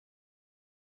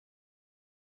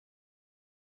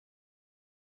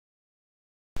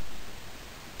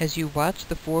As you watch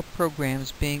the 4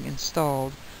 programs being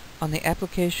installed on the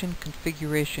application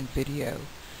configuration video,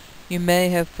 you may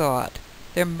have thought,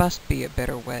 there must be a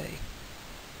better way.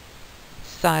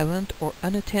 Silent or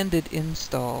unattended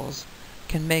installs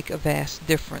can make a vast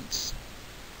difference.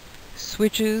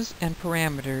 Switches and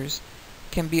parameters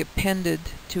can be appended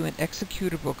to an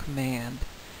executable command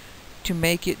to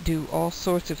make it do all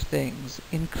sorts of things,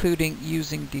 including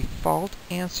using default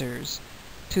answers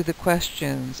to the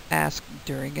questions asked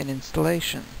during an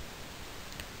installation.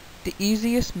 The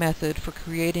easiest method for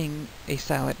creating a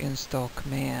silent install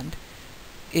command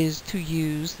is to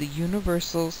use the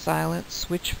Universal Silent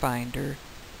Switch Finder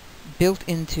built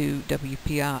into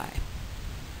WPI.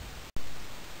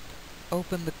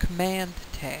 Open the Command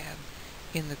tab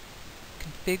in the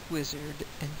Config Wizard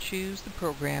and choose the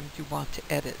program you want to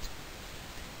edit.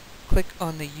 Click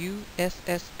on the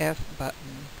USSF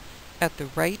button at the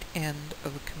right end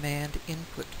of the command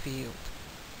input field.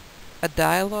 A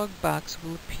dialog box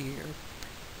will appear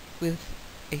with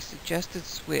a suggested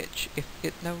switch if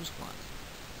it knows one.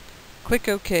 Click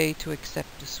OK to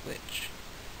accept the switch.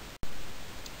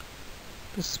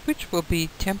 The switch will be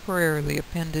temporarily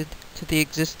appended to the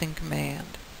existing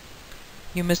command.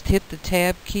 You must hit the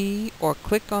Tab key or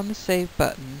click on the Save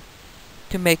button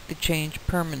to make the change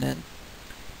permanent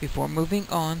before moving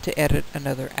on to edit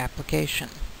another application.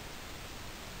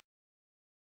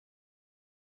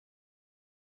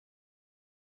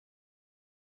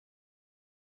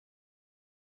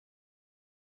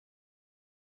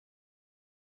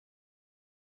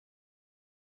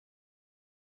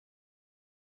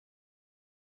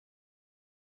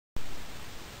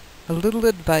 A little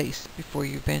advice before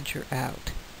you venture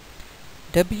out.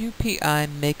 WPI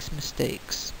makes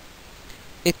mistakes.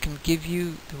 It can give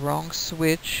you the wrong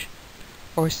switch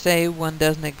or say one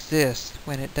doesn't exist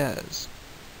when it does.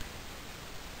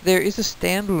 There is a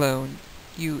standalone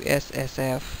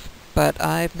USSF, but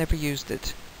I've never used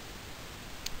it.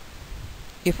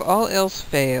 If all else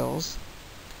fails,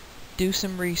 do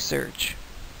some research.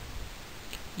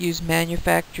 Use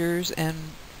manufacturers and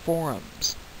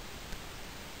forums.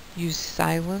 Use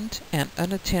silent and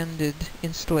unattended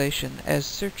installation as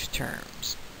search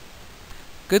terms.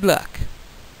 Good luck!